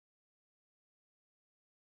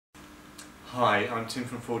Hi, I'm Tim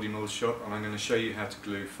from 4D Shop and I'm going to show you how to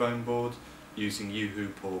glue foam board using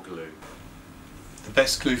UHU Pour glue. The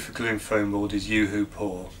best glue for gluing foam board is UHU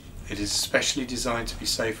Pour. It is specially designed to be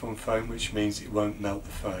safe on foam, which means it won't melt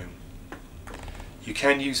the foam. You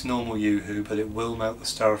can use normal UHU, but it will melt the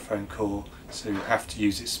styrofoam core, so you have to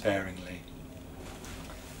use it sparingly.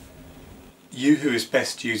 UHU is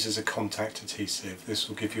best used as a contact adhesive. This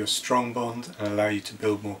will give you a strong bond and allow you to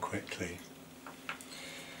build more quickly.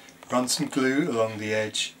 Run some glue along the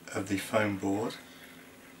edge of the foam board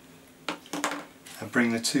and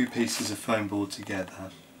bring the two pieces of foam board together.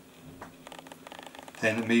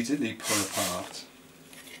 Then immediately pull apart.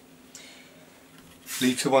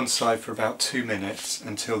 Leave to one side for about 2 minutes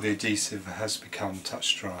until the adhesive has become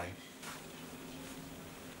touch dry.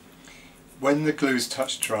 When the glue is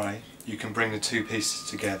touch dry, you can bring the two pieces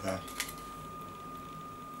together.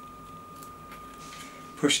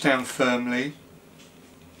 Push down firmly,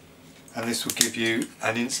 and this will give you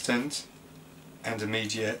an instant and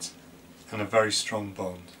immediate and a very strong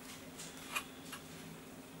bond.